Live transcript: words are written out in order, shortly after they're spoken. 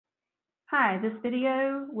Hi, this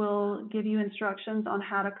video will give you instructions on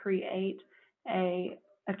how to create a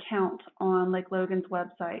account on Lake Logan's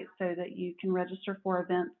website so that you can register for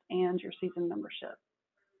events and your season membership.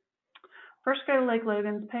 First, go to Lake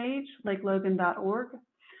Logan's page, lakelogan.org.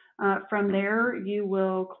 From there, you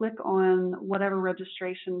will click on whatever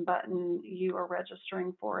registration button you are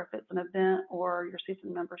registering for. If it's an event or your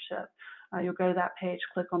season membership, you'll go to that page,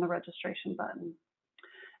 click on the registration button.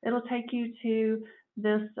 It'll take you to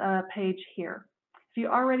this page here. If you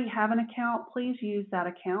already have an account, please use that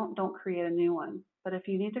account. Don't create a new one. But if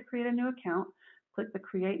you need to create a new account, click the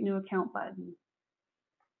Create New Account button.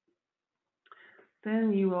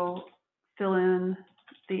 Then you will fill in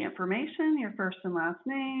the information, your first and last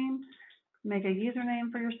name, make a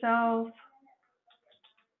username for yourself,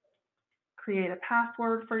 create a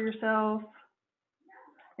password for yourself.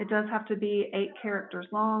 It does have to be 8 characters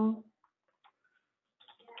long.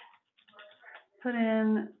 Put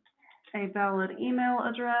in a valid email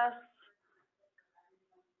address,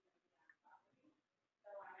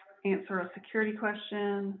 answer a security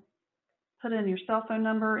question, put in your cell phone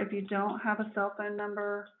number. If you don't have a cell phone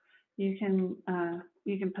number, you can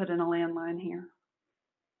put in a landline here.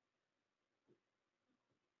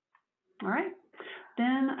 All right.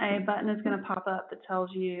 Then a button is going to pop up that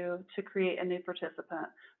tells you to create a new participant.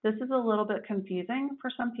 This is a little bit confusing for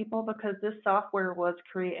some people because this software was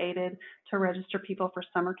created to register people for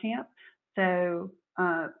summer camp. So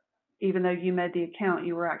even though you made the account,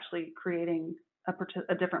 you were actually creating a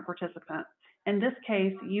different participant. In this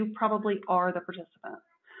case, you probably are the participant.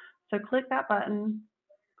 So click that button,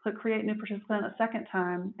 click Create New Participant a second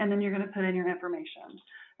time, and then you're going to put in your information.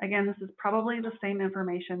 Again, this is probably the same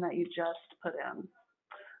information that you just put in.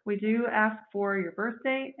 We do ask for your birth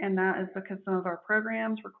date, and that is because some of our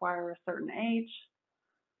programs require a certain age.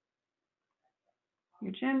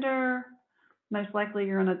 Your gender, most likely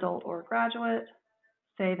you're an adult or a graduate.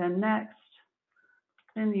 Save and next.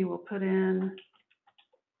 Then you will put in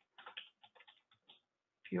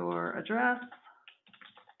your address.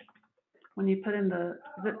 When you put in the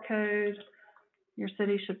zip code, your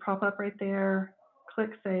city should pop up right there.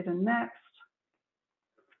 Click Save and Next.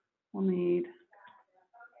 We'll need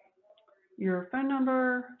your phone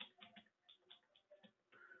number.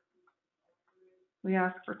 We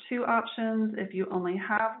ask for 2 options. If you only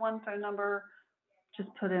have one phone number, just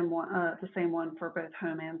put in the same one for both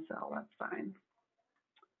home and cell. That's fine.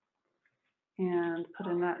 And put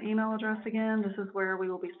in that email address again. This is where we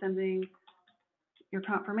will be sending your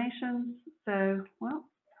confirmations. So, well,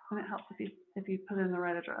 and it helps if you put in the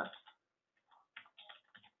right address.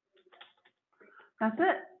 That's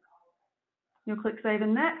it. You'll click Save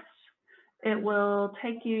and Next. It will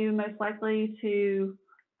take you most likely to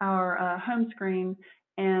our home screen,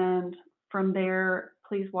 and from there,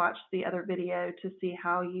 please watch the other video to see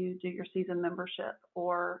how you do your season membership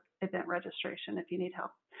or event registration if you need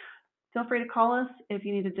help. Feel free to call us if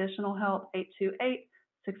you need additional help,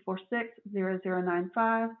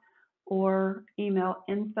 828-646-0095, or email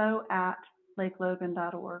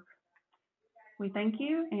info@lakelogan.org. We thank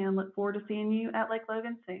you and look forward to seeing you at Lake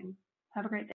Logan soon. Have a great day.